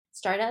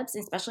Startups,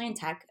 especially in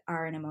tech,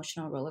 are an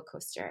emotional roller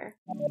coaster.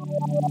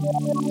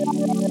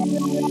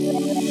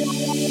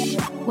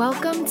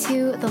 Welcome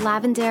to The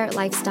Lavender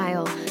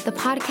Lifestyle, the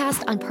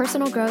podcast on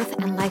personal growth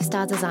and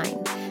lifestyle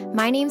design.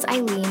 My name's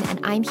Eileen,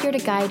 and I'm here to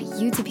guide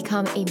you to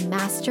become a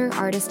master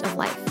artist of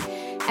life.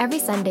 Every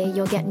Sunday,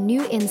 you'll get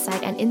new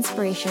insight and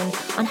inspiration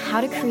on how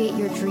to create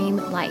your dream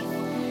life.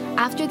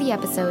 After the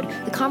episode,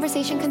 the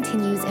conversation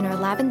continues in our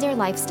Lavender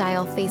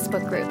Lifestyle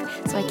Facebook group,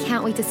 so I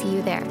can't wait to see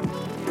you there.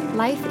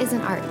 Life is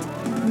an art.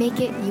 Make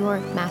it your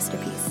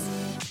masterpiece.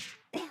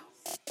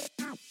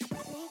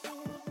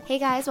 Hey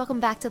guys, welcome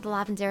back to The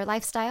Lavender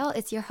Lifestyle.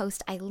 It's your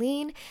host,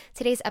 Eileen.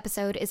 Today's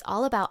episode is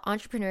all about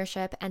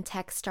entrepreneurship and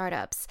tech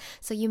startups.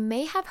 So you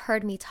may have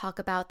heard me talk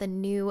about the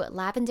new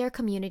Lavender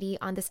community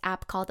on this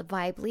app called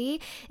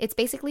Vibely. It's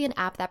basically an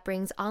app that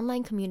brings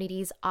online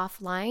communities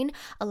offline,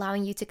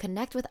 allowing you to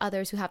connect with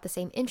others who have the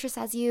same interests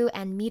as you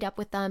and meet up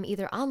with them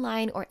either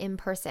online or in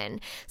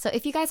person. So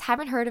if you guys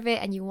haven't heard of it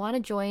and you want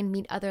to join,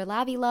 meet other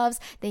Lavi loves,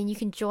 then you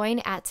can join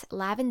at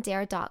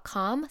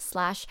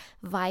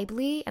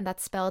lavender.com/Vibely, and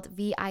that's spelled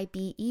Vibely.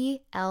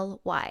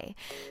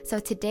 So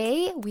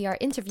today we are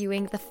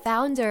interviewing the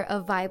founder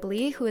of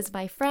Vibely, who is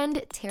my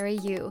friend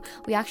Teri Yu.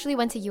 We actually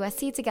went to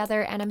USC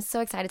together, and I'm so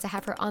excited to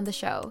have her on the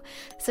show.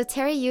 So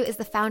Teri Yu is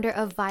the founder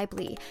of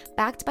Vibely,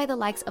 backed by the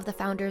likes of the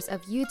founders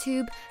of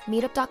YouTube,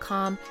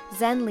 Meetup.com,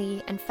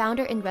 Zenly, and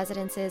founder in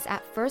residences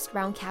at First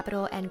Round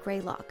Capital and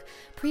Greylock.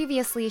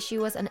 Previously, she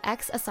was an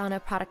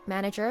ex-Asana product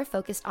manager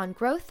focused on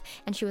growth,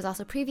 and she was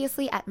also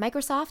previously at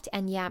Microsoft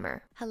and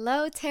Yammer.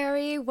 Hello,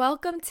 Teri.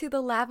 Welcome to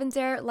the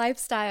Lavender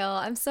Lifestyle.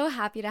 I'm so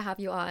happy to have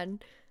you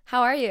on.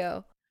 How are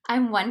you?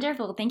 I'm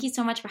wonderful. Thank you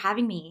so much for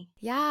having me.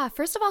 Yeah,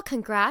 first of all,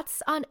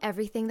 congrats on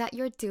everything that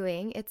you're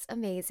doing. It's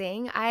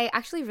amazing. I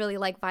actually really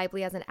like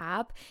Vibely as an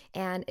app,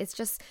 and it's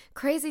just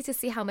crazy to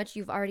see how much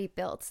you've already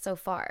built so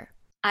far.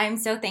 I'm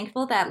so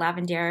thankful that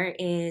Lavender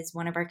is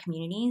one of our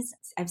communities.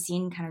 I've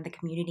seen kind of the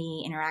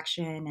community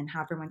interaction and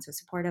how everyone's so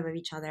supportive of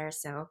each other.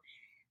 So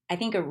I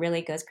think it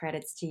really goes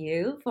credits to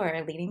you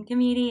for leading the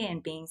community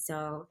and being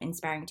so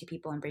inspiring to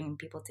people and bringing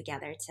people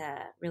together to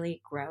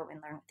really grow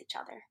and learn with each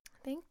other.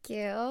 Thank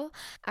you.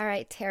 All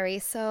right,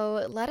 Teri.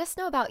 So let us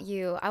know about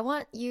you. I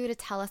want you to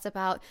tell us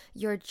about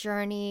your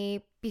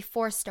journey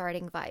before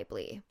starting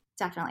Vibely.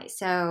 Definitely.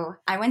 So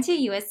I went to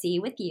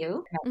USC with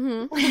you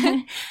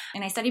Mm-hmm.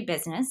 and I studied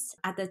business.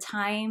 At the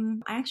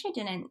time, I actually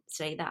didn't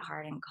study that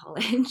hard in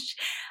college,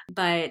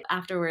 but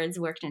afterwards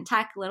worked in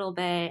tech a little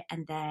bit.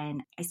 And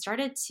then I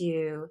started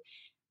to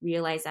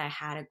realize I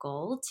had a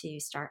goal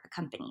to start a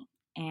company.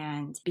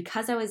 And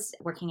because I was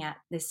working at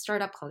this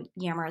startup called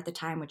Yammer at the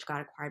time, which got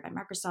acquired by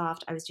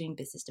Microsoft, I was doing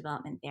business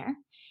development there.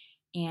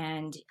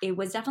 And it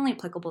was definitely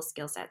applicable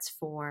skill sets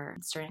for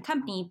starting a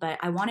company, but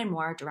I wanted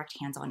more direct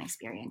hands-on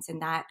experience.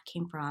 And that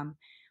came from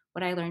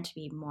what I learned to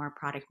be more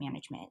product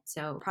management.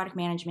 So product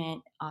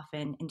management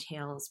often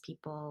entails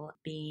people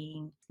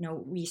being,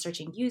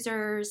 researching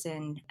users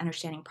and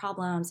understanding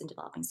problems and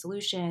developing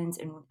solutions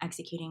and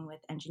executing with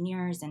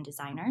engineers and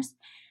designers.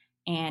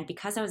 And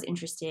because I was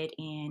interested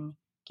in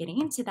getting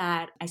into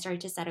that, I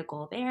started to set a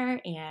goal there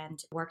and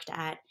worked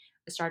at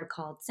a startup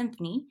called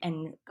Symphony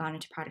and got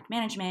into product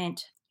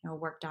management,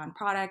 worked on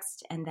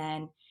products, and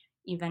then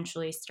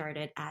eventually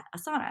started at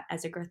Asana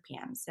as a growth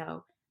PM.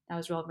 So that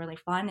was really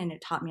fun, and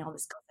it taught me all the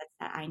skill sets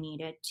that I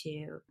needed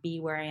to be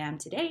where I am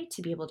today,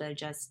 to be able to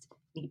just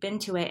leap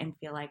into it and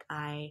feel like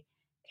I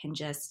can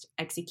just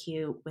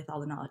execute with all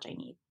the knowledge I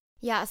need.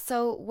 Yeah,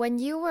 so when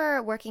you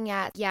were working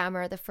at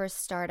Yammer, the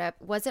first startup,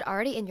 was it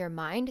already in your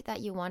mind that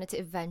you wanted to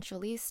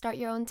eventually start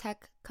your own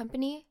tech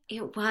company?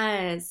 It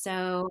was.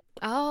 So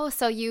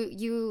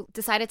you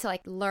decided to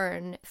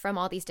learn from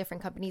all these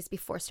different companies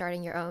before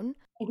starting your own?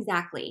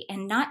 Exactly.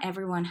 And not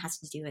everyone has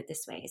to do it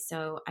this way.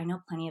 So I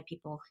know plenty of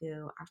people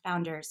who are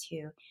founders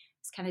who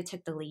just kind of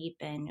took the leap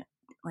and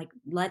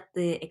let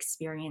the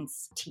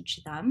experience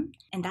teach them.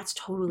 And that's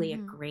totally a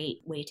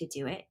great way to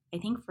do it. I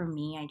think for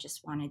me, I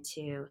just wanted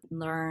to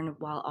learn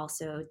while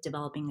also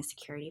developing the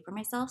security for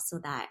myself so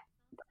that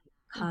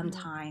come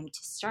time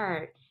to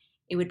start,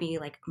 it would be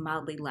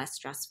mildly less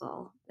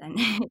stressful than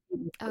it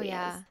Oh, usually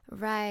yeah. is.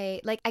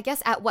 Right. I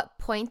guess at what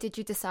point did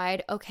you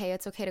decide, okay,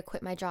 it's okay to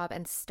quit my job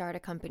and start a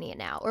company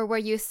now? Or were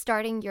you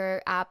starting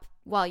your app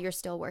while you're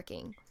still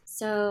working?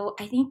 So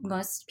I think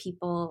most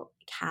people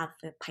have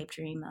the pipe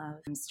dream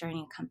of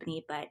starting a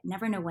company, but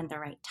never know when the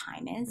right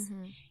time is.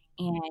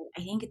 And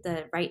I think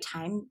the right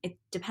time, it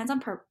depends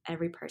on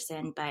every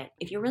person, but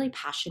if you're really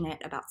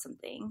passionate about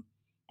something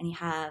and you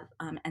have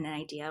an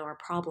idea or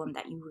a problem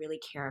that you really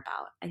care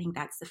about, I think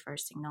that's the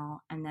first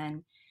signal. And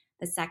then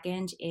the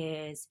second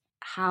is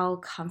how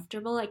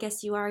comfortable, I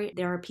guess, you are.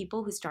 There are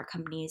people who start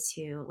companies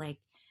who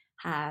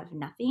have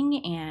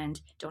nothing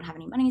and don't have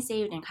any money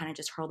saved and kind of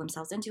just hurl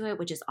themselves into it,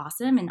 which is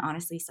awesome. And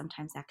honestly,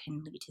 sometimes that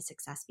can lead to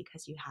success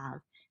because you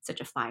have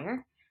such a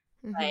fire.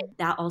 But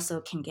that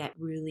also can get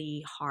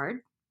really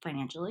hard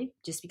financially,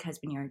 just because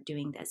when you're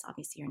doing this,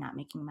 obviously you're not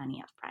making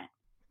money up front.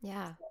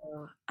 Yeah.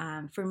 So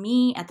for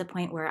me, at the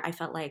point where I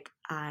felt like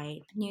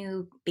I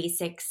knew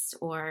basics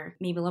or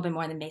maybe a little bit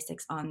more than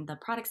basics on the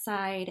product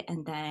side,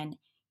 and then,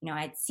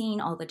 I'd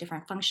seen all the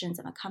different functions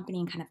of a company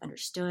and kind of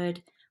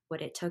understood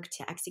what it took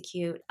to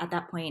execute, at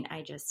that point,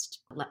 I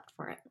just leapt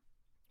for it.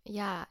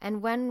 Yeah.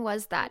 And when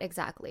was that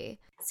exactly?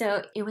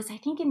 So it was, I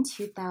think, in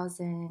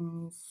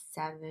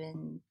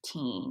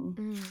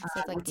 2017,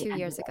 So like at the 2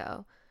 years end.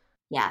 ago.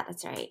 Yeah,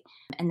 that's right.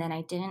 And then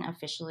I didn't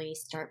officially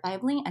start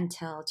Vibely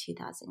until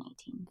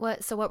 2018.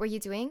 So what were you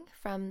doing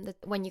from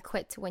when you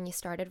quit to when you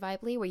started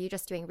Vibely? Were you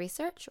just doing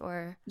research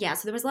or? Yeah,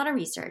 so there was a lot of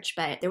research,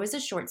 but there was a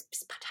short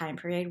time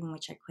period in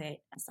which I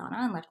quit Asana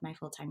and left my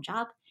full-time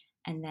job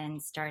and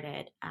then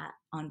started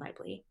on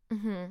Vibely.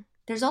 Mm-hmm.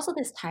 There's also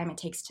this time it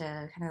takes to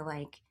kind of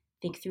like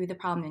think through the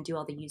problem and do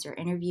all the user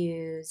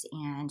interviews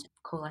and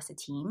coalesce a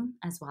team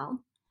as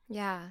well.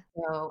 Yeah.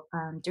 So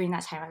during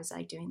that time, I was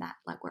like doing that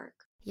legwork.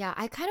 Yeah,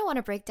 I kind of want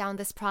to break down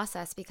this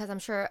process because I'm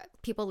sure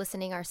people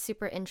listening are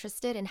super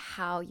interested in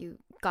how you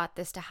got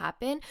this to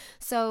happen.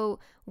 So,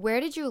 where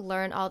did you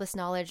learn all this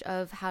knowledge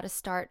of how to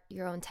start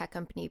your own tech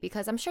company?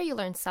 Because I'm sure you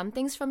learned some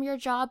things from your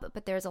job,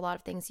 but there's a lot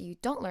of things you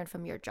don't learn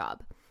from your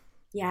job. So,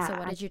 Yeah,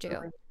 what did you do?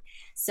 absolutely.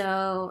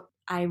 So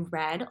I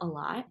read a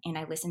lot and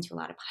I listened to a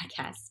lot of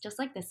podcasts, just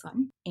like this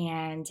one.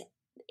 And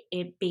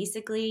it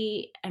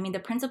basically, I mean, the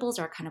principles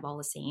are kind of all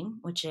the same,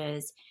 which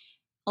is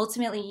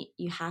ultimately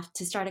you have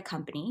to start a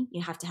company.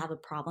 You have to have a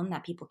problem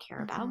that people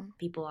care about. Mm-hmm.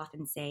 People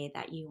often say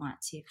that you want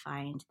to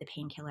find the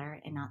painkiller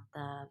and not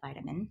the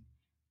vitamin,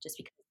 just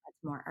because that's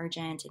more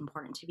urgent and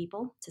important to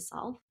people to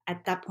solve.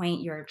 At that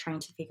point, you're trying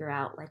to figure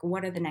out like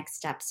what are the next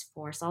steps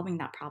for solving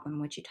that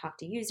problem, which you talk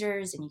to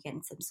users and you get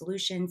in some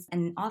solutions.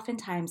 And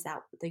oftentimes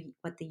that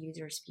what the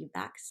user's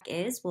feedback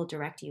is will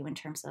direct you in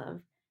terms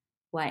of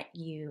what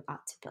you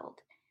ought to build.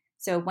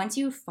 So once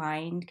you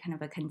find kind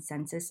of a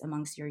consensus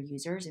amongst your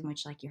users in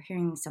which like you're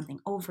hearing something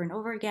over and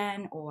over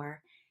again,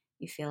 or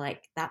you feel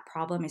like that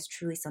problem is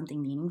truly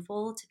something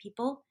meaningful to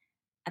people,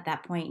 at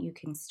that point you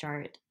can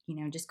start,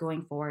 just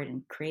going forward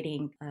and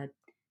creating a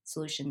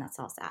solution that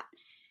solves that.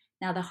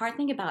 Now, the hard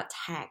thing about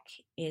tech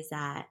is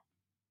that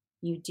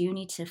you do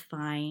need to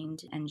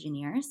find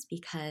engineers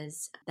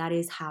because that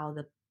is how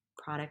the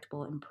product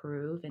will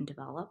improve and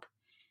develop.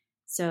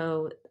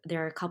 So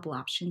there are a couple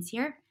options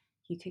here.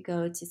 You could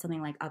go to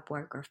something like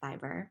Upwork or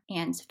Fiverr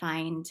and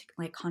find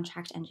like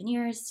contract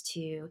engineers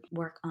to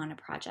work on a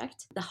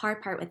project. The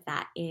hard part with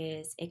that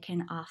is it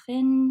can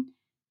often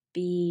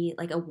be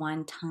like a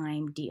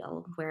one-time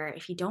deal where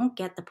if you don't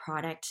get the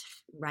product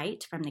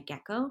right from the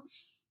get-go,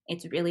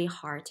 it's really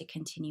hard to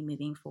continue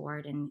moving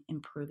forward and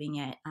improving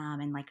it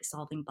and like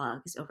solving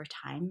bugs over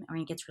time. I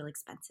mean, it gets really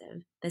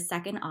expensive. The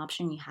second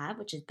option you have,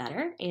 which is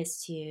better,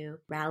 is to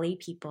rally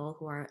people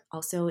who are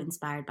also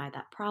inspired by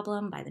that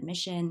problem, by the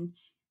mission,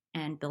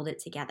 and build it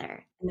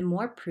together. And the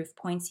more proof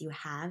points you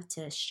have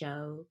to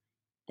show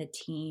the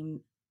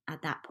team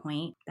at that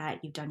point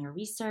that you've done your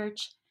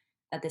research,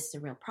 that this is a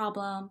real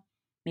problem,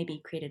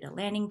 maybe created a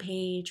landing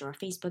page or a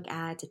Facebook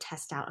ad to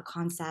test out a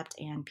concept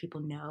and people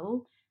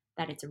know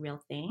that it's a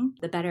real thing,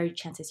 the better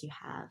chances you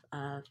have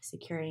of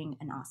securing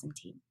an awesome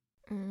team.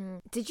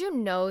 Did you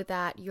know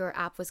that your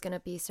app was going to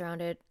be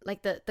surrounded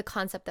like the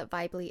concept that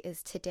Vibely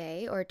is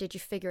today, or did you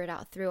figure it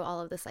out through all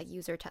of this like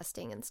user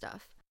testing and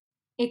stuff?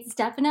 It's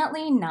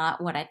definitely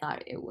not what I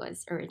thought it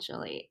was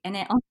originally. And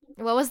it also,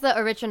 What was the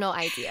original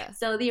idea?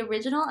 so the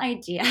original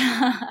idea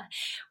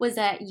was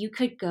that you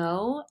could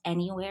go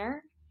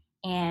anywhere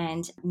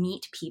and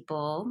meet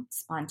people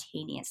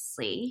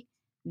spontaneously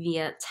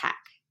via tech.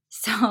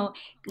 So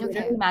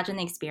literally Okay. imagine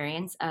the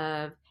experience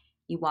of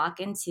you walk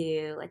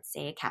into, let's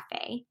say, a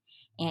cafe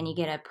and you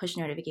get a push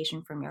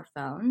notification from your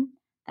phone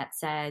that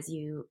says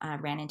you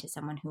ran into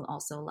someone who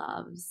also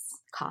loves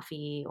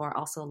coffee or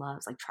also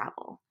loves like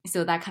travel.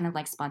 So that kind of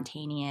like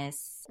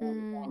spontaneous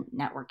Mm,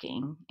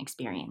 networking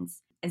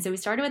experience. And so we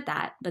started with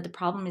that, but the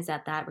problem is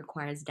that that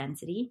requires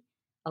density,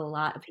 a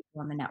lot of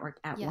people on the network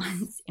at yes.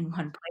 once in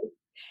one place.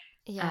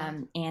 Yeah.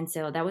 And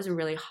so that was a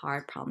really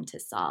hard problem to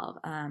solve.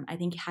 I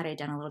think had I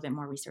done a little bit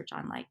more research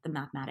on like the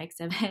mathematics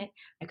of it,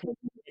 I could have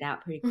figured it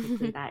out pretty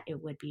quickly that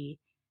it would be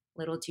a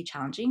little too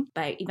challenging.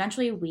 But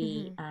eventually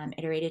we Hmm.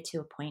 iterated to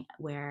a point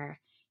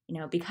where,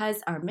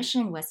 because our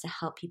mission was to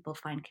help people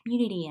find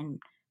community and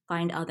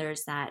find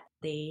others that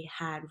they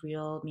had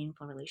real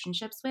meaningful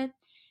relationships with,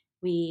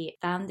 we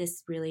found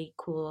this really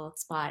cool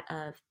spot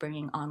of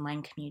bringing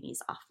online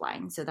communities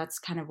offline. So that's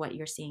kind of what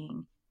you're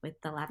seeing with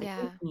the Lab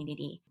Yeah.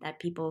 community, that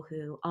people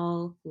who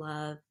all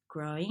love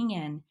growing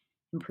and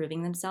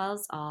improving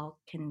themselves all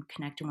can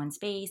connect in one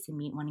space and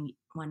meet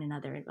one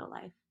another in real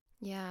life.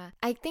 Yeah.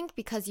 I think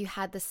because you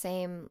had the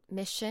same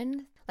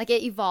mission, like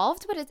it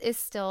evolved, but it is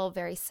still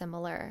very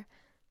similar.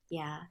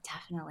 Yeah,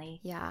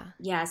 definitely. Yeah.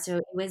 Yeah, so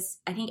it was,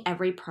 I think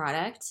every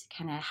product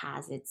kind of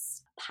has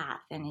its path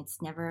and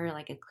it's never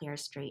like a clear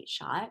straight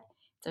shot.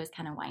 So it's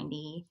kind of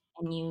windy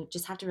and you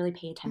just have to really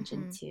pay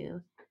attention Hmm.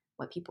 to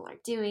what people are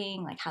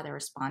doing, like how they're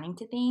responding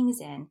to things.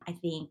 And I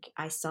think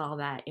I saw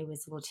that it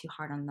was a little too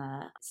hard on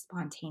the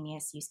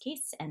spontaneous use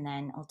case, and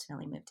then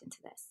ultimately moved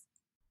into this.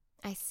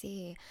 I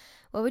see.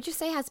 What would you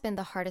say has been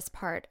the hardest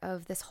part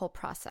of this whole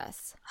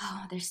process?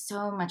 Oh, there's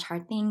so much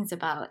hard things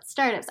about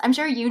startups. I'm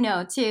sure you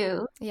know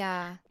too.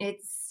 Yeah.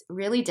 It's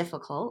really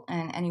difficult,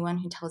 and anyone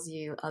who tells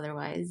you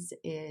otherwise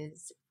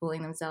is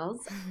fooling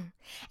themselves.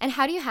 And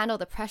how do you handle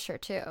the pressure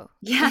too?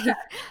 Yeah.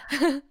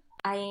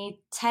 I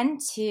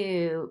tend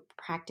to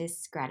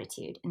practice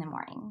gratitude in the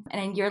morning.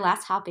 And your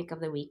last topic of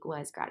the week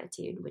was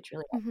gratitude, which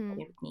really Mm-hmm.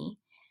 resonated with me.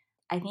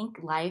 I think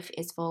life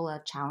is full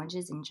of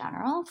challenges in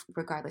general,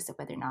 regardless of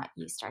whether or not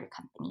you start a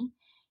company.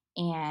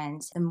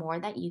 And the more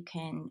that you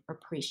can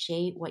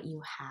appreciate what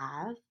you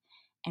have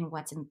and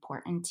what's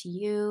important to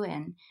you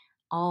and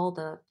all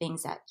the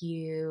things that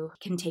you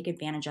can take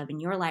advantage of in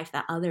your life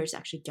that others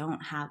actually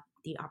don't have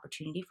the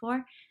opportunity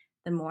for,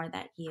 the more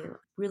that you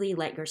really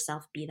let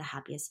yourself be the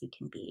happiest you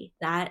can be.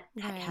 That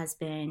Right. has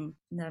been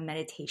the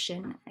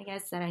meditation, I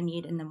guess, that I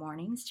need in the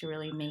mornings to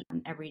really make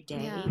every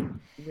day Yeah.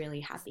 really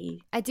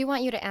happy. I do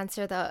want you to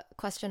answer the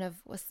question of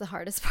what's the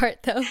hardest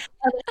part, though.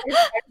 Oh, the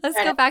hardest Let's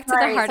part. go back to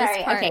the hardest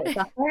Sorry. part. Okay,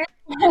 the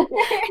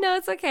hardest. No,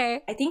 it's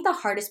okay. I think the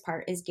hardest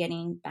part is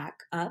getting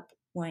back up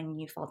when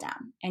you fall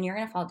down, and you're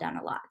going to fall down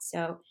a lot.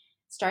 So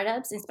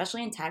startups,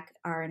 especially in tech,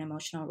 are an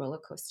emotional roller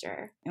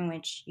coaster in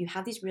which you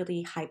have these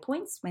really high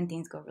points when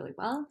things go really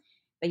well,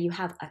 but you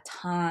have a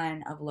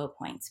ton of low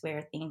points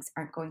where things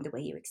aren't going the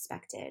way you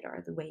expected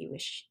or the way you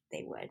wish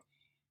they would.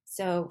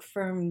 So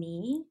for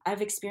me,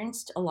 I've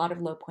experienced a lot of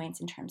low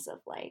points in terms of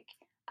like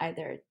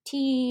either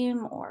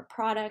team or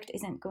product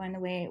isn't going the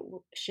way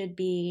it should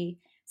be.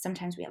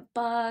 Sometimes we have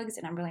bugs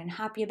and I'm really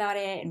unhappy about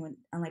it. And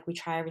like we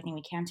try everything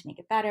we can to make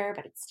it better,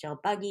 but it's still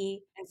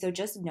buggy. And so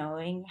just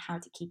knowing how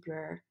to keep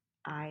your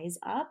eyes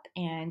up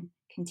and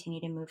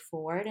continue to move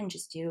forward and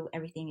just do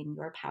everything in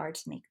your power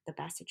to make the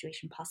best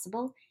situation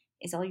possible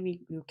is all you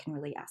can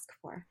really ask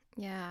for.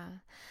 Yeah.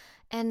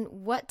 And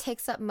what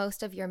takes up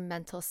most of your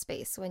mental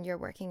space when you're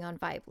working on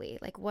Vibely?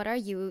 Like, what are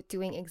you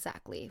doing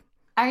exactly?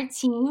 Our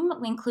team,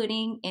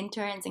 including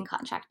interns and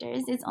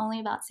contractors, is only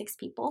about 6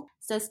 people.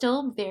 So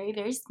still very,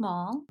 very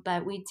small,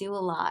 but we do a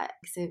lot.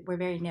 So we're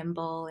very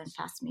nimble and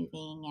fast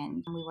moving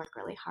and we work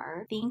really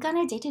hard. I think on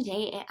a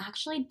day-to-day, it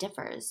actually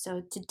differs.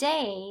 So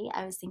today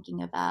I was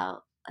thinking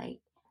about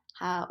like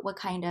what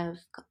kind of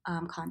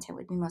content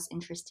would be most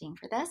interesting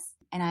for this.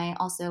 And I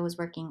also was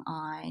working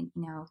on,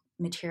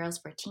 materials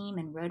for team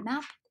and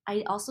roadmap.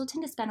 I also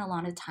tend to spend a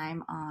lot of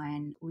time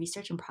on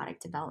research and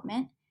product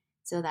development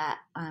so that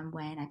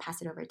when I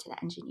pass it over to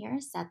the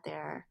engineers, that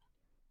they're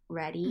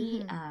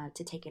ready Mm-hmm.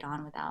 to take it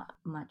on without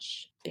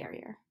much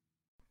barrier.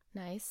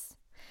 Nice.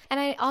 And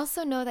I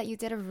also know that you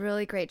did a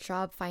really great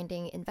job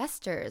finding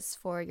investors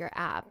for your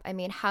app. I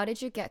mean, how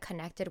did you get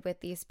connected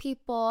with these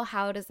people?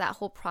 How does that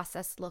whole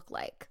process look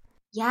like?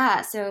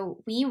 Yeah,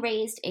 so we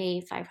raised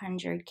a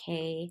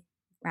 500K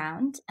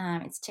round.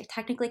 It's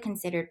technically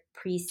considered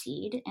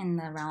pre-seed in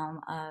the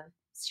realm of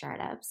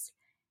startups.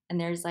 And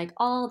there's like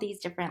all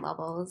these different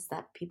levels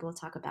that people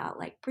talk about,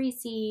 like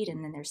pre-seed,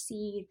 and then there's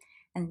seed,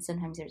 and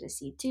sometimes there's a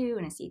seed 2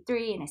 and a seed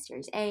 3 and a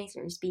series A,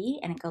 series B,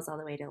 and it goes all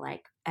the way to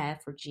like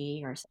F or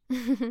G or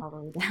all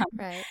the way down.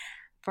 Right.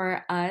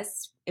 For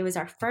us, it was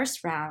our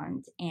first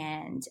round,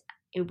 and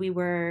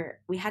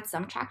we had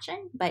some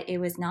traction, but it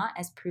was not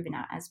as proven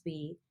out as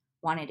we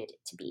wanted it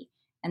to be.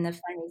 And the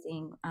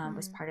fundraising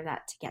was Mm. part of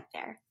that to get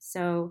there.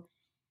 So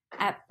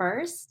at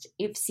first,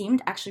 it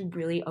seemed actually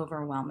really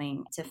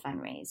overwhelming to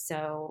fundraise.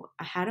 So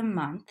I had a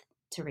month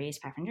to raise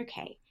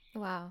 500K.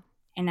 Wow.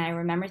 And I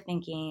remember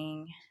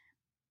thinking,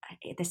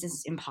 this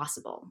is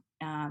impossible.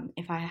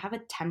 If I have a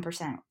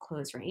 10%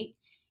 close rate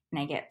and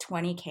I get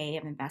 20K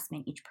of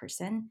investment each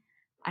person,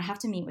 I have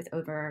to meet with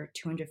over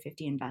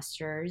 250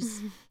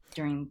 investors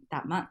during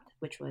that month,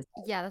 which was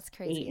Yeah, that's 8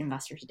 crazy.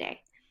 investors a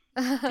day.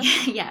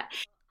 Yeah.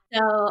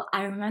 So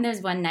I remember there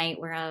was one night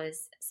where I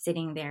was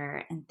sitting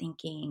there and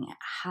thinking,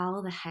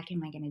 how the heck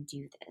am I going to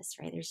do this?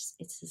 Right? It's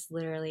just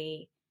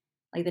literally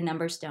like the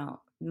numbers don't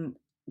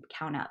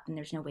count up and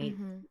there's no way to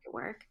Mm-hmm. make it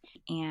work.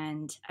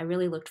 And I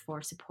really looked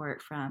for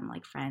support from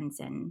like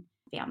friends and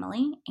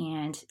family,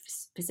 and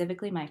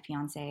specifically my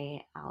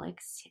fiance,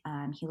 Alex.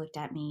 He looked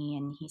at me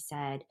and he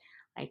said,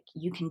 like,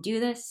 you can do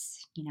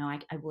this.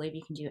 I believe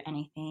you can do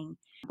anything,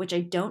 which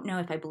I don't know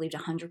if I believed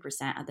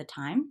 100% at the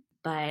time,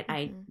 but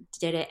I Mm-hmm.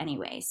 did it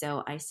anyway.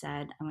 So I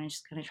said, I'm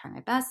just going to try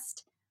my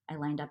best. I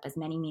lined up as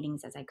many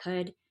meetings as I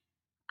could.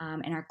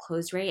 And our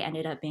close rate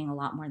ended up being a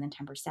lot more than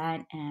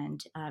 10%.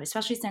 And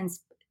especially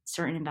since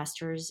certain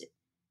investors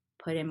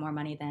put in more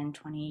money than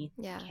 20K,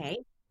 Yeah.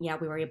 yeah,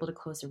 we were able to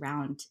close the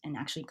round and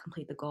actually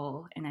complete the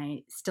goal. And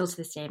I still to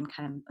this day, I'm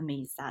kind of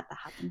amazed that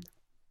happened.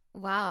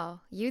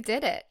 Wow, you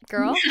did it,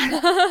 girl.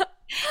 Yeah,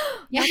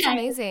 That's it's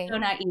amazing. so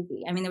not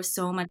easy. I mean, there was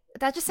so much.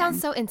 That just sounds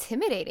so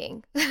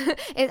intimidating.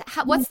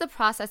 What's the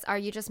process? Are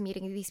you just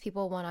meeting these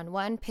people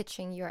one-on-one,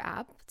 pitching your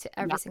app to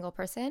Yeah, every single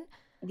person?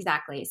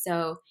 exactly.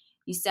 So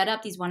You set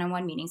up these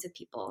one-on-one meetings with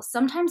people.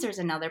 Sometimes there's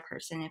another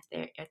person if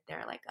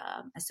they're like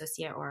a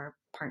associate or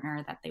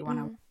partner that they want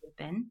to Mm, work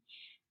in.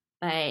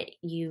 But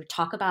you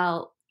talk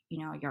about,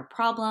 your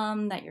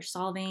problem that you're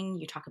solving.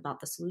 You talk about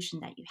the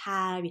solution that you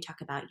have. You talk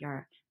about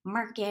your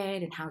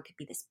market and how it could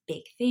be this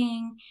big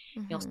thing.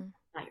 You also mm-hmm.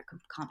 talk about your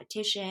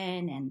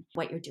competition and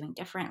what you're doing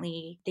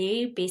differently.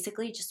 They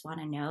basically just want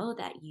to know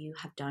that you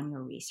have done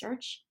your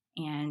research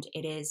and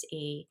it is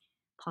a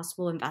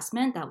possible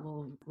investment that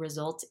will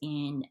result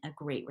in a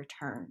great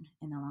return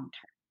in the long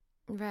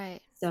term. Right.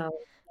 So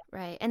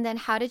Right. And then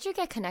how did you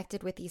get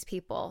connected with these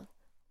people?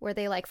 Were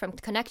they like from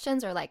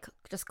connections or like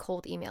just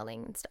cold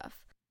emailing and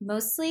stuff?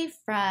 mostly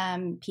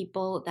from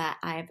people that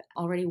I've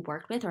already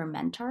worked with or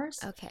mentors,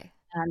 Okay.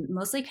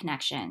 mostly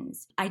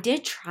connections. I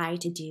did try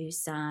to do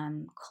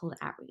some cold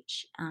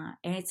outreach, and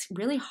it's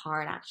really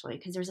hard actually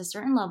because there's a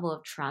certain level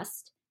of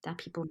trust that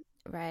people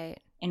Right.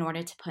 in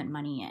order to put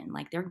money in.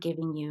 Like they're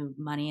giving you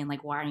money and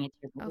like wiring it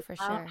to your Oh, bank for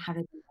account. sure. How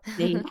do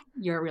they think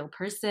you're a real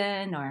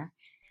person or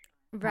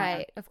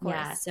Right. Of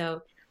yeah, course.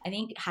 so I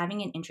think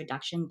having an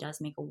introduction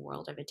does make a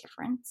world of a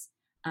difference.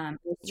 We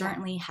Yeah.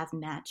 certainly have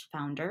met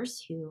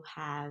founders who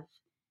have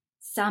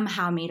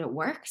somehow made it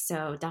work.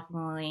 So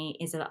definitely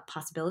is a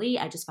possibility.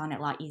 I just found it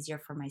a lot easier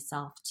for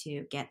myself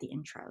to get the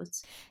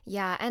intros.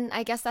 Yeah. And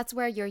I guess that's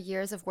where your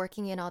years of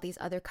working in all these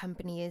other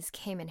companies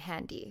came in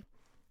handy.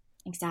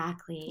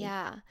 Exactly.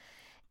 Yeah.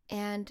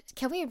 And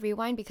can we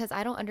rewind because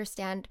I don't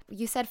understand?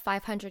 You said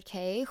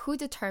 500K. Who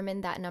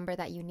determined that number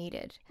that you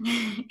needed?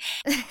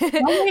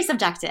 Very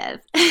subjective.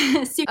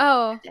 Super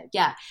Oh, subjective.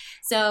 Yeah.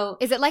 So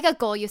is it like a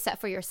goal you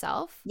set for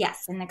yourself?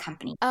 yes, in the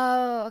company.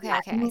 Oh, okay, Yeah,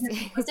 okay, and I we were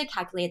see. supposed to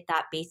calculate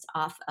that based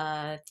off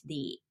of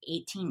the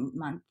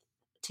 18-month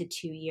to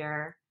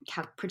 2-year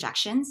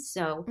projections.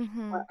 So, what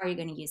Mm-hmm. are you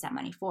going to use that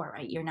money for,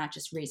 right? You're not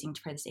just raising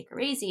for the sake of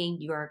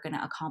raising, you're going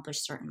to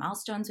accomplish certain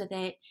milestones with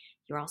it.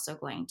 You're also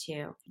going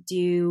to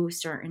do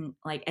certain,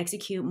 like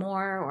execute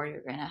more, or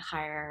you're going to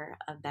hire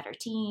a better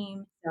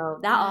team. So,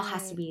 that all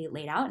has to Right. be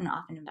laid out. And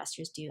often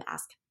investors do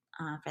ask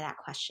for that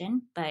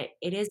question, but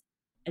it is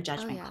a Oh,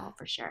 judgment yeah. call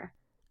for sure.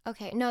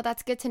 Okay. No,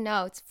 that's good to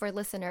know. It's for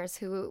listeners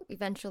who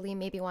eventually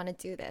maybe want to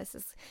do this.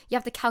 You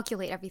have to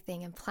calculate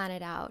everything and plan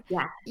it out.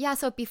 Yeah. Yeah.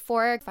 So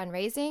before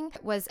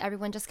fundraising, was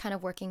everyone just kind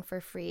of working for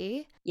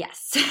free?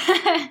 Yes.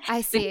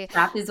 I see.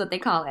 Bootstrap is what they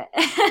call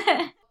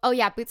it. Oh,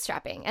 yeah.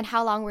 Bootstrapping. And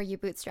how long were you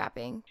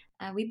bootstrapping?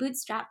 We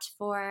bootstrapped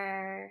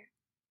for,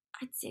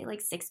 I'd say,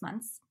 like 6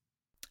 months.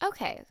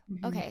 Okay.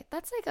 Hmm. Okay.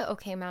 That's like an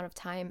okay amount of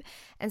time.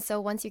 And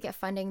so once you get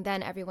funding,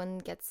 then everyone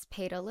gets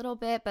paid a little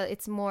bit, but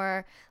it's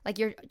more like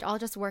you're all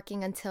just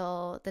working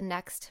until the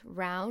next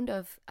round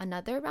of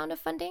another round of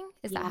funding.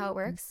 Is that Yeah. how it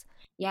works?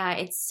 Yeah,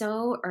 it's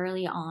so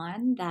early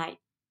on that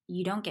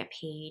you don't get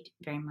paid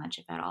very much,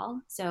 if at all.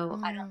 So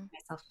I don't Mm, give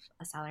myself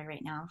a salary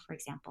right now, for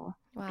example,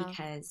 wow.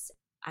 because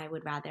I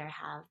would rather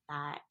have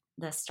that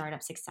the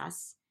startup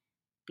success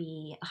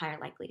be a higher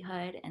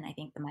likelihood, and I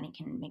think the money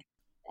can make it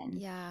happen.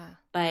 Yeah.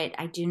 But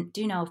I do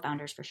know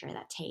founders for sure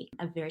that take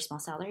a very small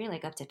salary,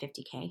 like up to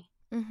 50K.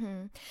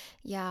 Mm-hmm.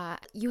 Yeah.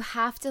 You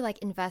have to like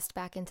invest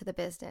back into the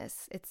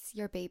business. It's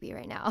your baby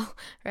right now,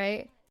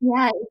 right?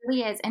 Yeah, it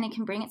really is. And it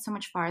can bring it so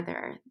much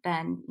farther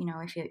than,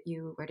 if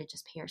you were to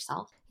just pay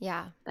yourself.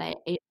 Yeah. But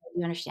you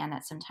understand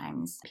that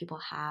sometimes people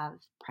have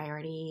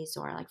priorities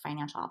or like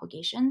financial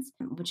obligations,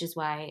 which is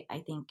why I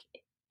think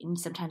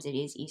sometimes it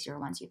is easier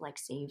once you've like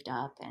saved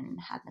up and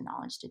had the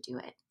knowledge to do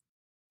it.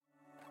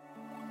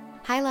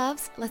 Hi,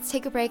 loves. Let's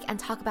take a break and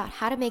talk about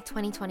how to make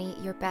 2020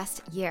 your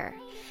best year.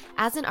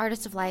 As an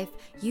artist of life,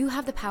 you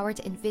have the power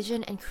to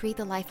envision and create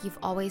the life you've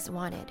always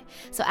wanted.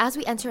 So, as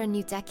we enter a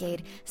new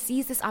decade,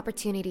 seize this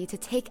opportunity to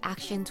take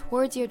action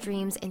towards your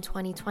dreams in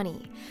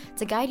 2020.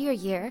 To guide your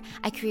year,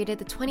 I created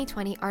the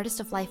 2020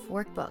 Artist of Life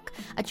Workbook,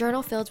 a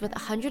journal filled with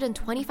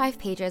 125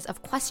 pages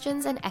of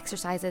questions and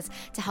exercises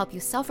to help you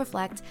self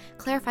reflect,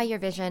 clarify your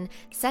vision,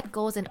 set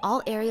goals in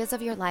all areas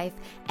of your life,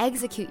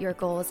 execute your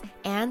goals,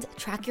 and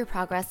track your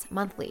progress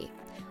monthly.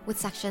 With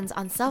sections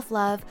on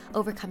self-love,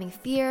 overcoming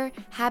fear,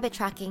 habit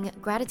tracking,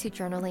 gratitude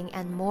journaling,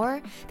 and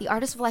more, the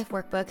Artist of Life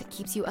Workbook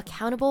keeps you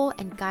accountable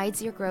and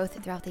guides your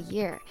growth throughout the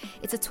year.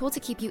 It's a tool to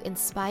keep you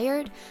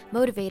inspired,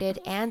 motivated,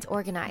 and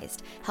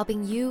organized,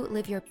 helping you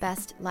live your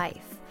best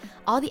life.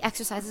 All the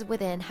exercises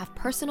within have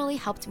personally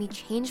helped me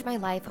change my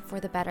life for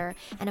the better,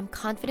 and I'm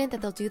confident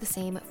that they'll do the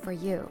same for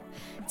you.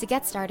 To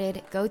get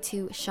started, go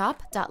to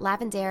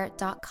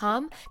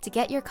shop.lavendaire.com to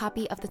get your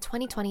copy of the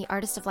 2020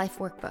 Artist of Life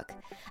Workbook.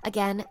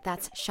 Again,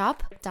 that's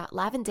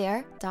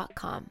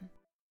shop.lavendaire.com.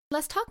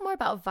 Let's talk more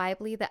about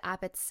Vibely, the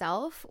app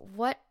itself.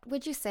 What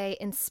would you say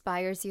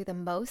inspires you the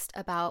most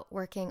about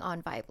working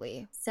on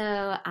Vibely?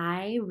 So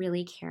I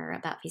really care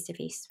about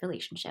face-to-face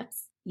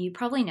relationships. You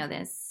probably know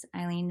this,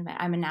 Eileen, but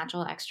I'm a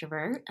natural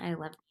extrovert. I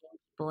love meeting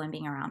people and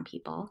being around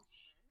people.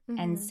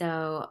 And Mm-hmm.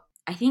 so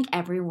I think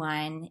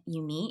everyone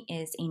you meet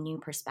is a new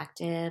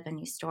perspective, a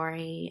new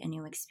story, a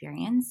new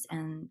experience,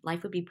 and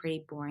life would be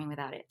pretty boring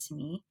without it to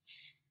me.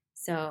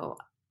 So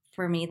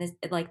for me, this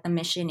like the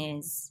mission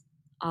is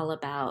all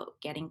about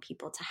getting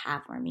people to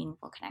have more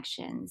meaningful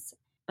connections.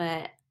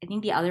 But I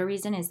think the other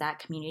reason is that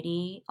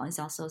community is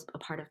also a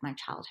part of my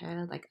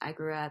childhood. Like I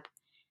grew up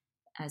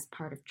as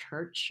part of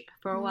church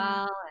for a Mm,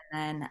 while,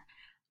 and then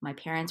my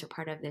parents were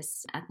part of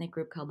this ethnic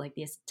group called like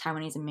the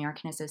Taiwanese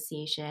American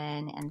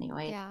Association, and they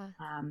always yeah.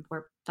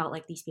 were felt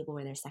like these people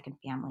were their second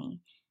family.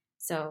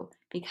 So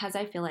because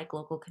I feel like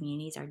local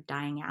communities are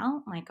dying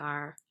out, like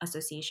our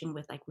association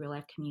with like real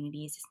life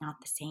communities is not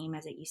the same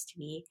as it used to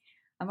be.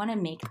 I want to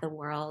make the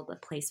world a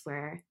place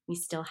where we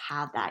still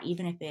have that,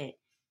 even if it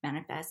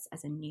manifests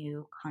as a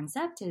new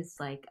concept, is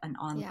like an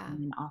online Yeah.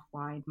 and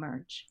offline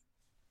merge.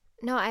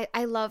 No,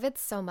 I love it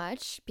so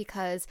much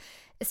because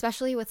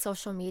especially with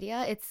social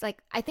media, it's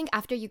like I think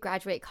after you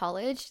graduate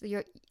college,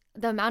 the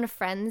amount of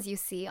friends you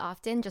see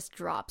often just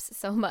drops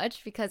so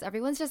much because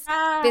everyone's just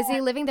Ah,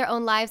 busy living their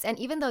own lives. And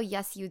even though,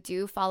 yes, you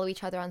do follow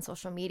each other on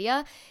social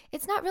media,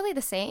 it's not really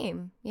the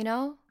same, you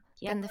know,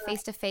 yeah. than the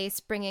face to face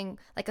bringing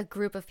like a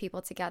group of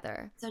people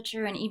together. So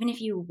true. And even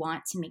if you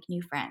want to make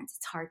new friends,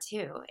 it's hard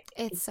too.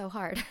 It's so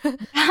hard.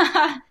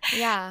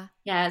 Yeah.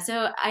 Yeah.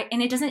 So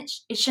and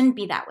it shouldn't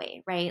be that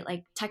way, right?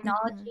 Like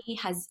Hmm. technology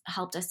has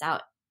helped us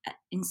out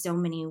in so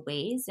many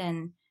ways.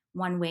 And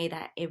one way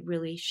that it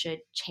really should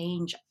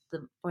change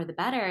for the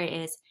better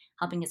is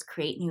helping us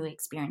create new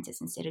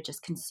experiences instead of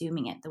just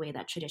consuming it the way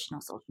that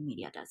traditional social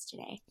media does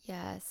today.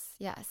 Yes,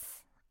 yes.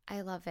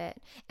 I love it.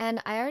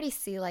 And I already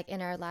see like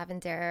in our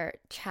Lavender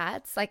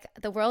chats, like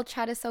the world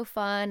chat is so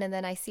fun. And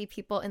then I see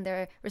people in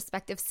their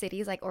respective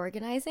cities like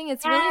organizing.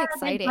 It's Yeah, really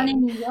there's one in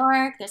exciting. New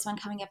York. There's one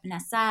coming up in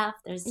SF.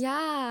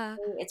 Yeah.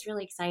 It's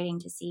really exciting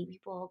to see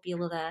people be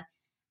able to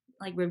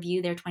like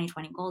review their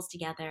 2020 goals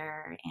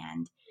together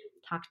and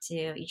talk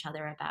to each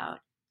other about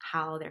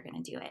how they're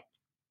going to do it.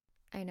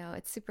 I know.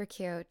 It's super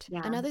cute.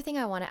 Yeah. Another thing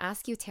I want to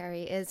ask you,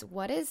 Terry, is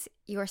what is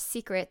your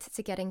secret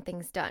to getting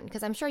things done?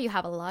 Because I'm sure you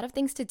have a lot of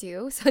things to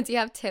do. So do you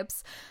have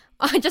tips,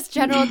 just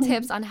general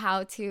tips on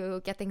how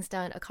to get things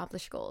done,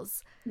 accomplish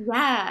goals?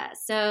 Yeah.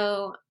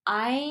 So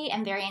I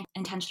am very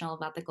intentional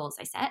about the goals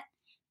I set.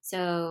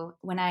 So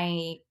when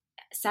I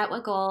set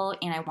a goal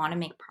and I want to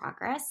make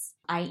progress,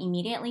 I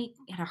immediately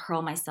kind of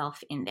hurl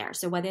myself in there.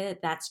 So whether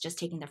that's just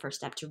taking the first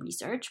step to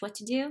research what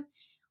to do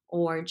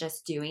or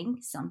just doing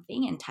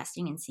something and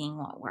testing and seeing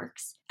what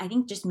works, I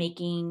think just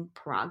making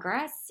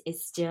progress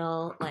is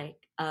still like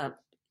a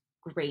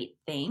great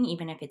thing,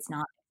 even if it's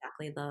not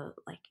exactly the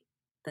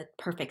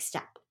perfect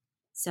step.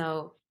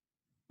 So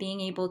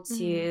being able Mm,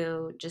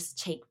 to just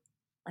take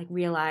like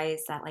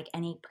realize that like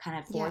any kind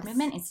of forward yes.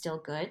 movement is still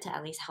good to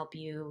at least help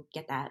you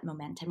get that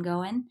momentum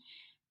going.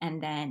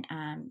 And then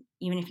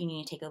even if you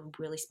need to take a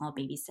really small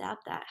baby step,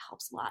 that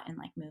helps a lot in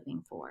like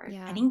moving forward. I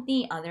Yeah. think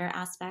the other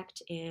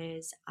aspect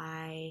is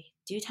I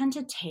do tend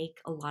to take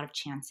a lot of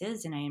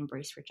chances and I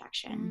embrace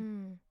rejection.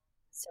 Mm.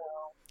 So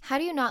How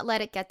do you not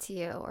let it get to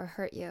you or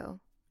hurt you?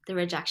 the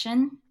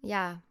rejection,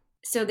 Yeah.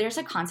 so there's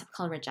a concept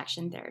called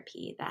rejection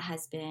therapy that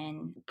has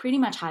been pretty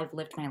much how I've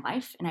lived my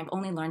life, and I've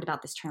only learned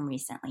about this term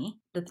recently.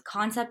 The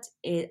concept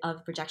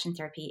of rejection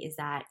therapy is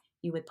that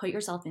you would put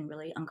yourself in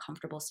really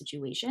uncomfortable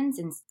situations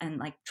and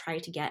like try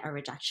to get a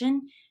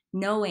rejection,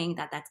 knowing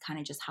that that's kind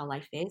of just how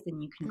life is,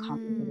 and you can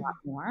accomplish a lot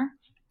Mm. more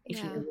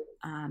if Yeah. you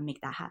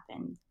make that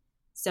happen.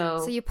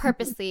 So So you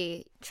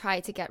purposely try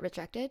to get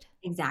rejected?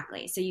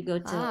 exactly. So you go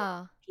to a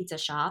Ah. pizza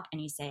shop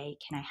and you say,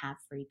 "Can I have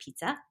free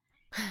pizza?"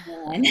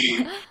 And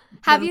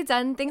Have you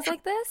done things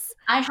like this?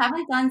 I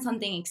haven't done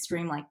something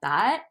extreme like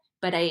that,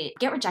 but I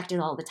get rejected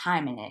all the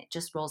time and it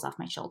just rolls off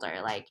my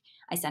shoulder. Like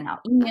I send out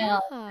emails,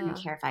 I don't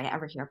Ah, care if I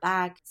ever hear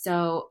back.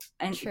 So,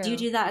 and do you true.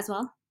 do that as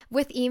well?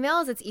 With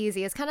emails, it's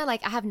easy. It's kind of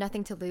like I have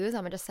nothing to lose.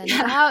 I'm gonna just send it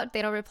Yeah, out.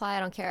 They don't reply. I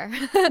don't care.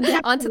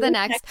 On to the exactly.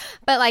 next.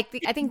 But like,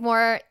 I think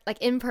more like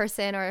in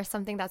person or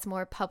something that's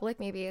more public.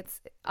 Maybe it's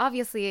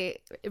obviously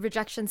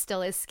rejection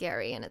still is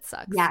scary and it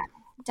sucks. Yeah,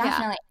 Yeah.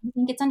 definitely. I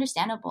think it's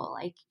understandable.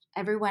 Like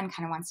everyone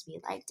kind of wants to be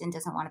liked and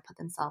doesn't want to put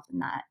themselves in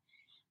that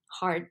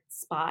hard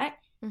spot.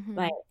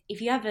 But Hmm.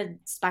 if you have a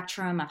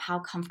spectrum of how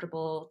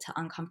comfortable to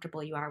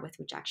uncomfortable you are with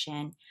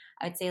rejection,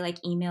 I would say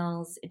like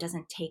emails,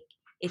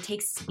 it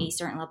takes a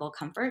certain level of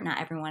comfort. Not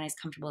everyone is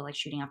comfortable like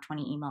shooting off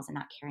 20 emails and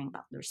not caring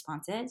about the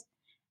responses.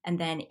 And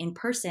then in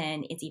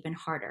person, it's even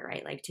harder,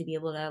 right? Like to be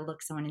able to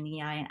look someone in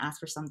the eye and ask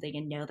for something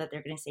and know that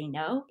they're going to say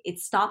no, it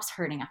stops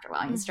hurting after a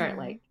while. And you start Hmm.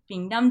 like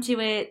being numb to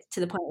it to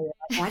the point where you're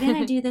like, why didn't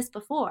I do this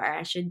before?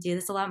 I should do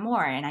this a lot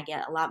more. And I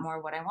get a lot more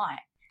of what I want.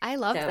 I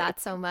love So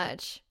that so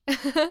much.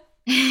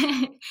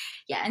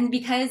 yeah, and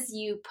because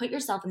you put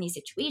yourself in these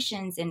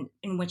situations in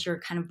which you're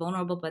kind of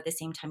vulnerable, but at the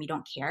same time you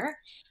don't care,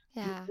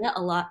 you Yeah. get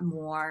a lot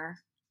more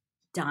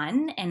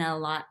done and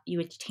you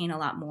attain a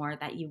lot more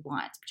that you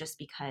want just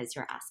because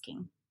you're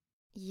asking.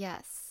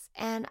 Yes.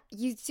 And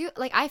you do,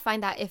 like, I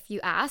find that if you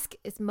ask,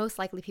 it's most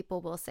likely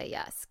people will say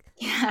yes.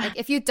 Yeah, Like,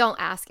 if you don't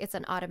ask, it's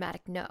an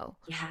automatic no.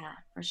 yeah,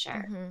 for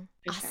sure, Mm-hmm.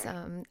 for sure.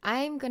 Awesome.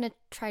 I'm going to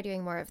try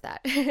doing more of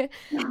that.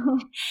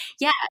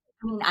 Yeah,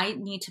 I mean, I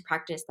need to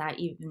practice that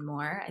even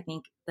more. I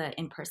think the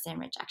in-person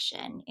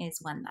rejection is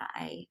one that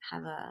I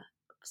have a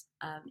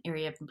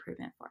area of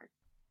improvement for.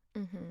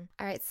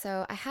 All right,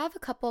 so I have a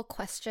couple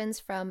questions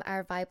from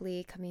our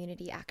Vibely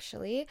community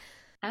actually.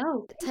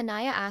 Oh,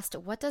 Tanaya asked,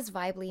 what does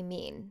Vibely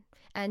mean?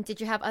 And did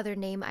you have other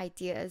name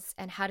ideas?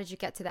 And how did you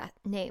get to that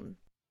name?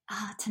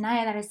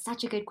 Tanaya, that is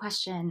such a good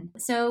question.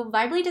 So,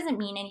 Vibely doesn't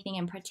mean anything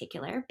in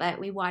particular, but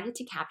we wanted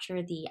to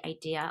capture the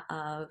idea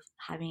of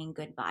having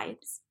good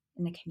vibes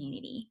in the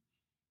community.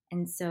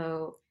 And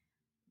so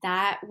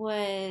that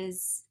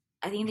was,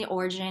 I think, the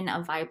origin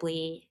of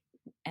Vibely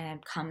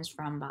comes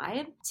from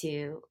vibe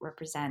to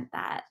represent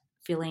that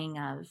feeling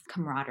of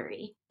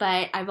camaraderie.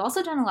 But I've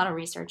also done a lot of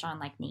research on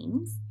like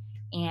names,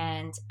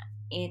 and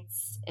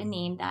it's a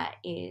name that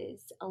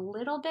is a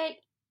little bit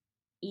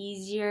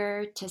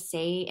easier to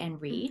say and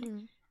read. Mm-hmm.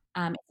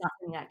 It's not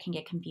something that can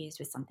get confused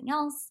with something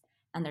else.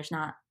 And there's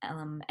not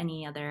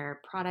any other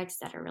products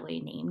that are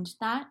really named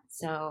that.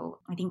 So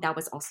I think that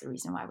was also the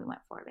reason why we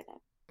went forward with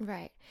it.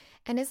 Right.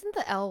 And isn't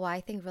the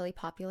LY thing really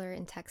popular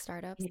in tech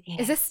startups? It Is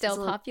it is. It's still a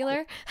little,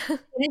 popular? it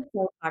is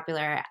so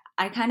popular.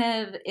 I kind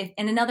of, if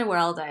in another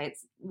world, I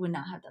would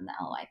not have done the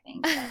LY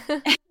thing.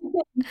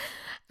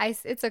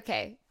 It's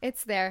okay.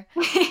 It's there.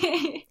 But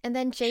And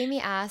then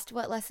Jamie asked,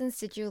 what lessons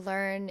did you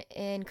learn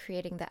in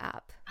creating the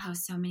app? oh,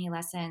 so many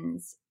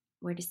lessons.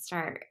 Where to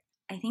start?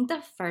 I think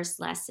the first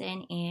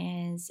lesson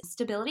is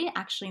stability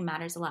actually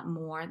matters a lot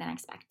more than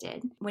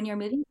expected. When you're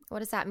moving, What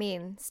does that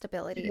mean?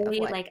 Stability of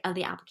stability what? like of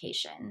the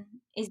application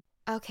is.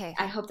 Okay.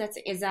 I hope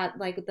is that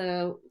like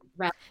the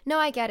No,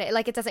 I get it.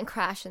 Like it doesn't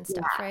crash and yeah,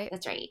 stuff, right?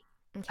 that's right.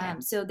 Okay.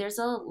 So there's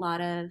a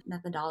lot of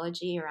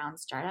methodology around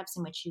startups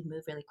in which you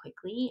move really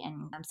quickly,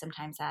 and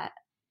sometimes that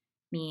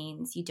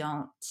means you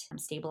don't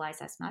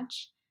stabilize as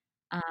much.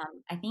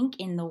 I think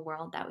in the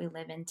world that we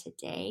live in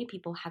today,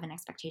 people have an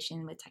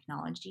expectation with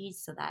technology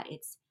so that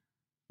it's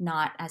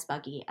not as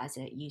buggy as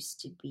it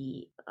used to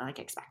be like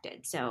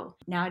expected. So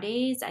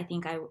nowadays, I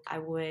think I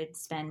would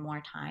spend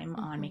more time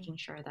on Mm-hmm. making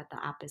sure that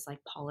the app is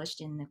like polished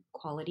in the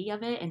quality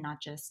of it and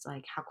not just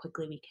like how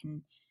quickly we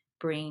can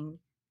bring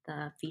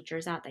the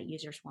features out that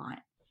users want.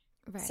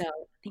 So Right.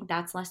 I think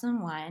that's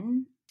lesson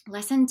one.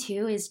 Lesson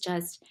two is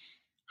just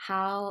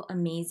how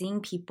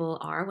amazing people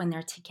are when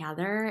they're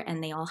together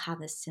and they all have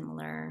a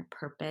similar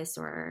purpose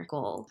or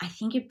goal. I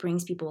think it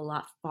brings people a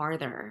lot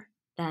farther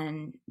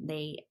than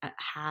they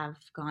have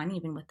gone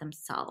even with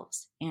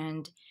themselves.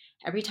 And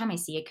every time I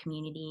see a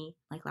community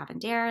like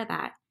Lavender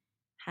that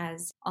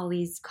has all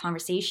these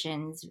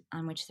conversations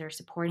on which they're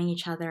supporting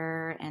each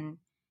other and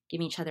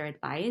giving each other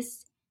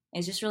advice,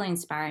 it's just really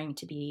inspiring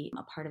to be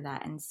a part of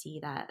that and see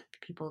that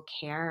people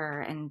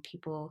care and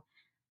people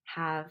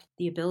have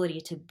the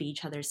ability to be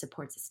each other's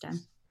support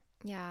system.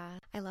 Yeah,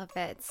 I love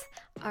it.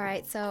 All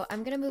right, so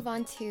I'm going to move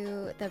on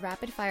to the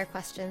rapid fire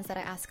questions that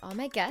I ask all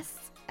my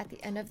guests at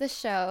the end of the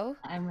show.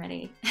 I'm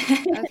ready.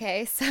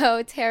 Okay,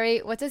 so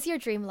Teri, what does your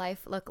dream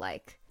life look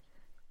like?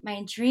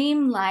 My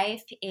dream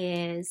life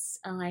is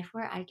a life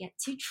where I get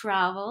to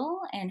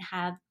travel and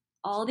have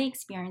all the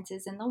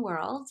experiences in the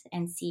world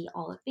and see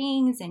all the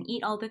things and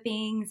eat all the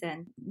things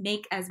and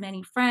make as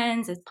many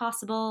friends as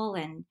possible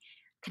and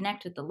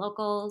connect with the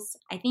locals.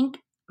 I think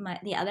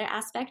the other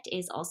aspect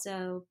is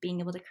also being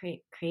able to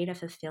create a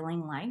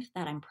fulfilling life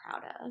that I'm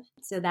proud of.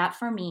 So that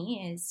for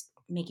me is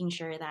making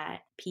sure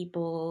that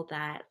people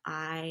that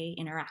I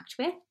interact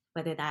with,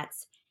 whether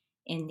that's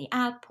in the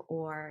app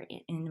or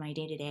in my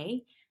day to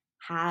day,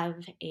 have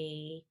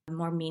a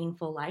more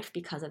meaningful life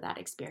because of that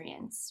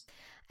experience.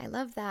 I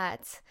love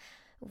that.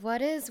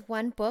 What is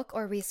one book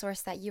or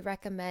resource that you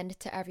recommend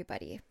to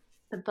everybody?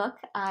 The book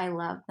I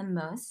love the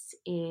most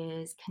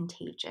is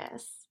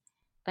Contagious,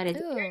 but it's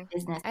very Ooh,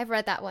 business. I've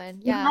read that one.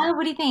 Yeah. Yeah,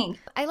 what do you think?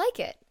 I like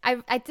it.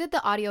 I did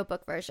the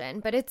audiobook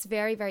version, but it's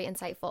very, very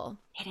insightful.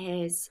 It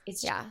is.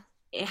 Yeah.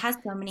 It has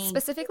so many.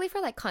 Specifically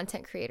for like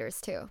content creators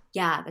too.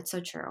 Yeah, that's so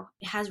true.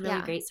 It has really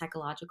Yeah. great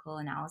psychological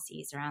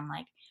analyses around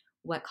like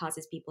what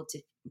causes people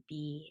to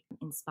be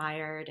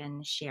inspired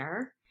and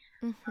share.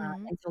 Mm-hmm.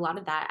 And so a lot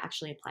of that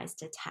actually applies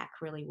to tech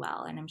really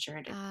well, and I'm sure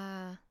it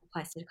Uh,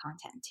 applies to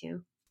content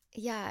too.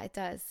 yeah, it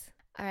does.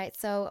 All right.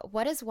 So,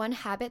 what is one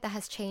habit that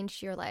has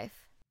changed your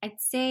life? I'd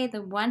say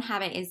the one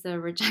habit is the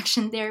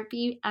rejection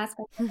therapy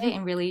aspect of it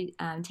and really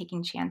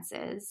taking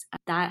chances.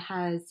 That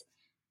has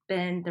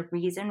been the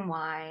reason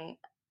why,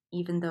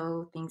 even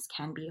though things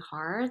can be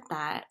hard,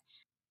 that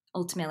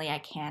ultimately I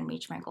can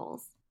reach my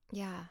goals.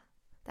 Yeah.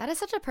 That is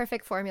such a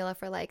perfect formula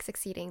for like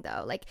succeeding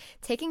though. Like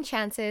taking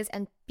chances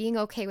and being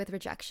okay with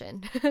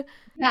rejection.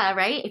 Yeah,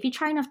 right? If you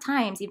try enough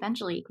times,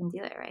 eventually you can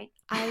do it, right?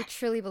 I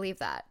truly believe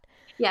that.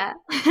 Yeah.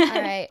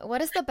 All right.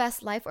 What is the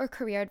best life or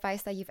career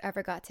advice that you've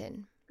ever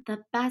gotten?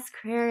 The best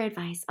career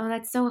advice. Oh,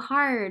 that's so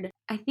hard.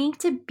 I think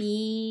to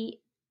be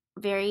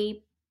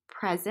very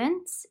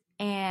present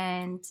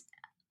and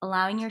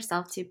allowing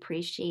yourself to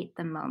appreciate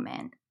the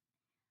moment.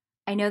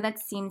 I know that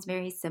seems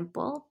very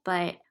simple,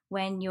 but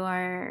when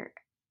you're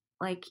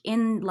like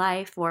in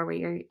life or where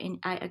you're in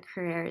at a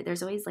career,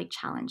 there's always like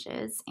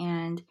challenges.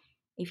 And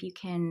if you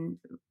can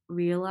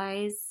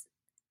realize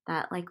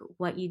that like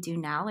what you do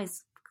now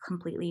is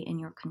completely in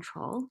your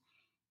control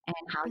and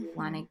how you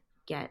want Mm-hmm. to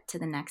get to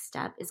the next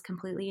step is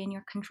completely in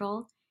your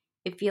control,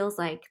 it feels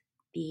like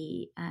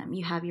the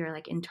you have your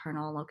like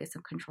internal locus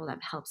of control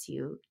that helps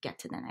you get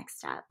to the next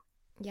step.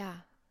 Yeah,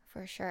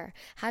 for sure.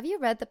 Have you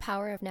read The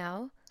Power of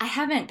Now? I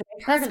haven't, but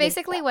I've heard That's of it.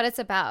 basically what it's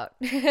about.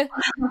 Yeah,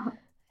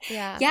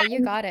 Yeah, but you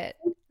and got it.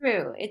 it's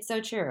true. It's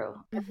so true.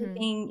 Hmm.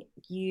 Everything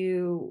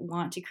you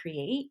want to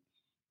create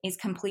is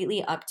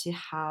completely up to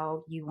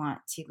how you want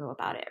to go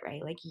about it,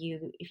 right? Like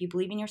if you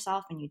believe in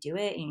yourself and you do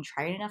it and you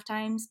try it enough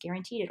times,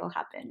 guaranteed it'll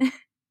happen.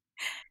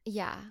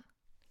 Yeah,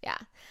 yeah.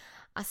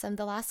 Awesome.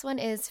 The last one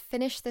is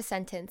finish the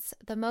sentence.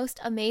 The most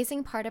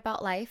amazing part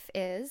about life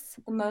is.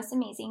 The most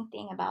amazing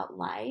thing about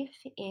life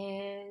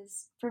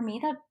is for me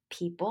the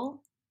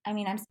people. I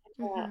mean,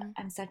 Hmm.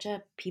 I'm such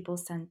a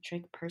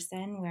people-centric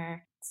person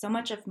where so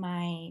much of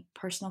my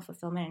personal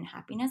fulfillment and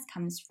happiness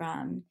comes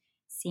from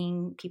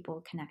seeing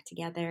people connect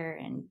together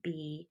and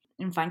be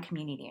and find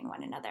community in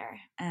one another.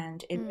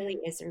 And it really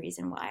Mm, is the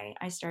reason why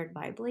I started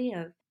Vibely,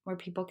 of where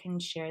people can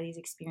share these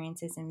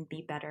experiences and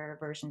be better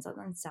versions of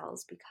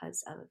themselves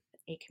because of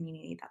a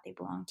community that they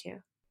belong to.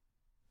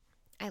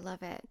 I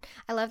love it.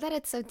 I love that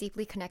it's so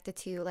deeply connected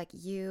to like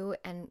you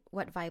and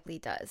what Vibely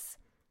does.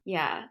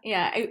 Yeah,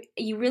 yeah.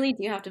 You really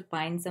do have to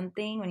find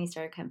something when you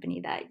start a company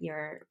that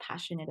you're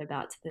passionate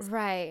about to this,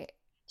 Right.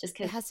 just It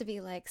because, has to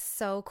be like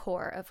so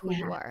core of who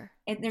you yeah, are.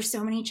 there's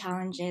so many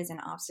challenges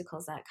and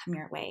obstacles that come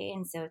your way.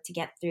 And so to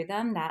get through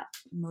them, that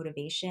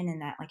motivation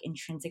and that like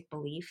intrinsic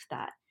belief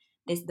that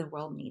the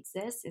world needs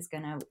this is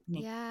going to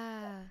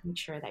Yeah, make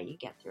sure that you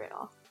get through it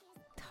all.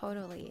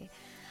 totally.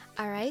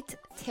 All right,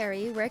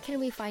 Teri, where can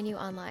we find you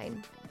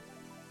online?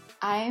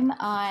 I'm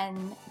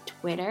on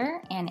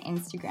Twitter and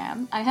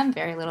Instagram. I have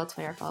very little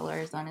Twitter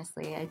followers,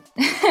 honestly.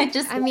 I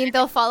just I mean,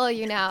 they'll follow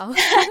you now.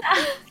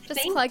 Just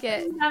thank plug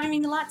it. you. That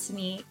means a lot to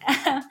me.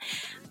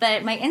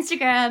 But my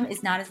Instagram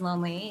is not as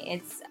lonely.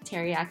 It's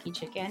teriyaki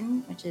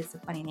chicken, which is a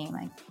funny name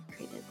I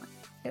created.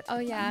 Oh,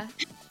 yeah.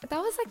 That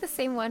was like the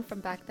same one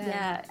from back then.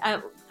 Yeah,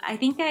 I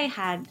think I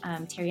had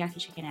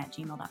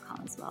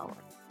teriyakichicken@gmail.com as well.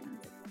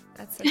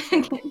 That's so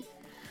cute.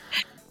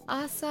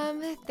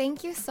 Awesome.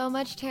 Thank you so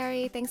much,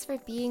 Teri. Thanks for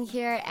being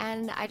here.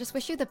 And I just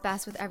wish you the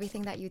best with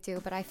everything that you do.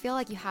 But I feel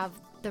like you have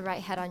the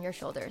right head on your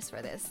shoulders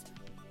for this.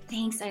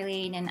 Thanks,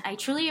 Eileen, and I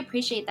truly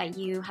appreciate that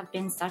you have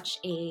been such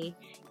a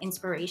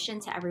inspiration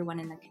to everyone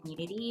in the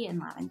community in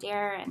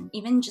Lavender, and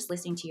even just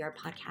listening to your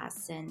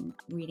podcasts and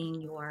reading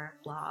your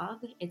blog.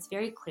 It's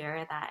very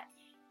clear that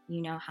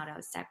you know how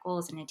to set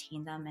goals and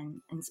attain them and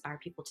inspire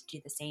people to do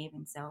the same.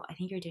 And so I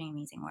think you're doing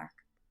amazing work.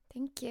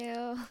 Thank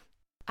you.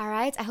 All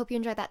right, I hope you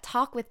enjoyed that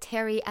talk with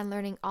Teri and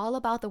learning all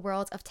about the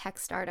world of tech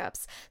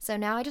startups. So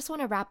now I just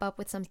want to wrap up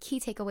with some key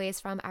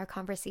takeaways from our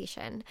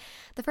conversation.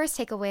 The first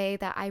takeaway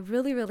that I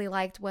really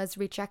liked was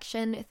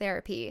rejection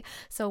therapy.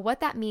 So what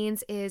that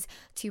means is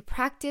to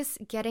practice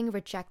getting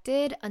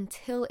rejected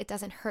until it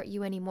doesn't hurt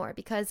you anymore,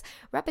 because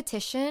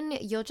repetition,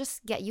 you'll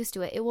just get used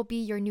to it. It will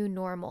be your new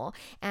normal,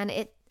 and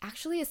it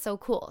actually is so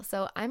cool.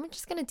 So I'm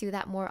just going to do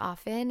that more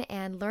often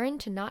and learn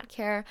to not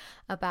care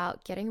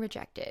about getting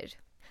rejected.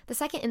 The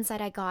second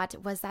insight I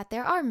got was that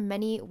there are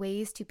many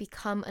ways to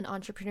become an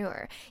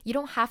entrepreneur. You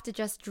don't have to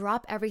just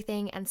drop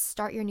everything and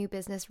start your new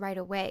business right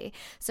away.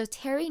 So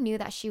Teri knew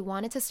that she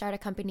wanted to start a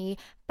company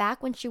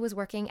back when she was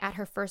working at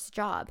her first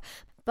job.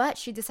 But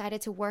she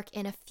decided to work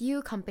in a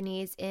few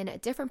companies in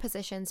different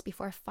positions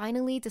before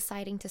finally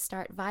deciding to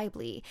start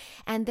Vibely.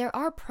 And there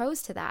are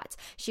pros to that.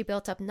 She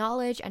built up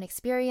knowledge and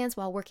experience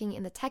while working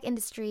in the tech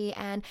industry,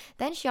 and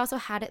then she also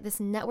had this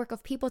network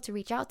of people to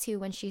reach out to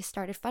when she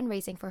started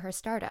fundraising for her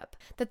startup.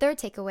 The third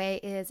takeaway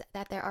is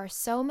that there are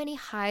so many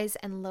highs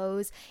and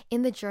lows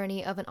in the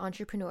journey of an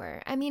entrepreneur.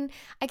 I mean,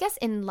 I guess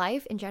in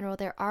life in general,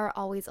 there are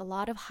always a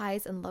lot of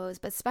highs and lows,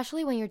 but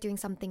especially when you're doing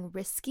something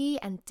risky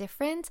and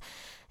different,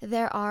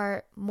 there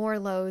are more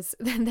lows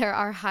than there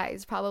are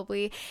highs,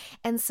 probably.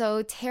 And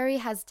so Teri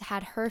has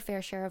had her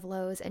fair share of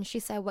lows, and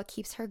she said what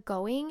keeps her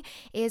going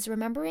is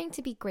remembering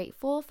to be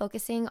grateful,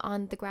 focusing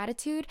on the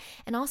gratitude,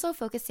 and also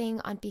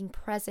focusing on being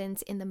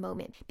present in the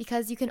moment,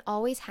 because you can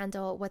always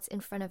handle what's in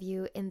front of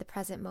you in the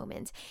present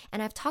moment.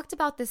 And I've talked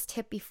about this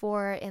tip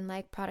before in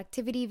like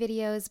productivity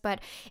videos, but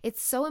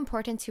it's so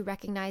important to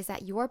recognize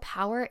that your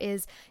power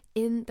is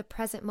in the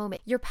present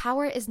moment. Your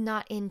power is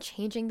not in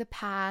changing the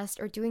past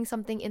or doing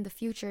something in the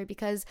future,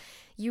 because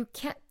you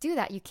can't do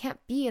that. You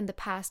can't be in the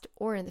past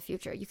or in the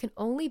future. You can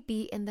only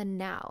be in the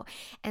now.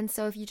 And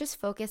so if you just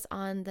focus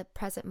on the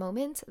present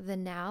moment, the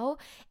now,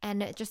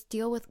 and just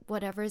deal with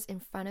whatever's in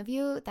front of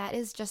you, that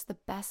is just the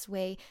best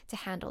way to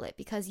handle it.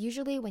 Because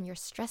usually when you're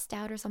stressed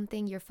out or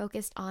something, you're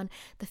focused on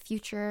the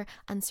future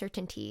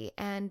uncertainty.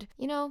 And,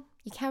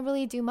 you can't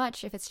really do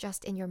much if it's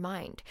just in your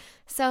mind.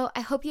 So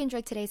I hope you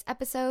enjoyed today's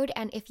episode.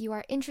 And if you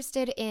are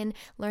interested in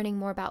learning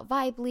more about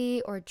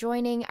Vibely or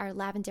joining our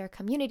Lavender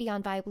community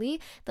on Vibely,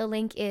 the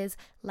link is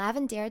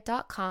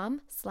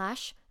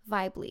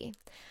lavender.com/Vibely.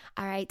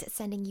 All right,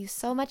 sending you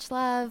so much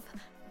love.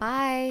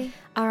 Bye.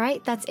 All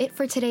right, that's it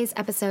for today's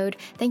episode.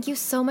 Thank you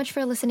so much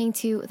for listening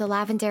to The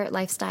Lavender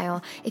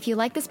Lifestyle. If you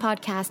like this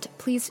podcast,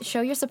 please show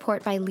your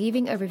support by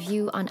leaving a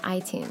review on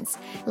iTunes.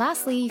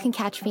 Lastly, you can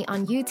catch me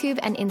on YouTube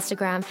and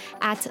Instagram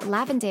at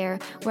Lavender,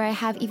 where I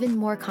have even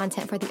more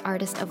content for the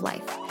artist of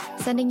life.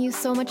 Sending you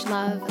so much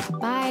love.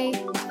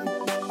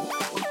 Bye.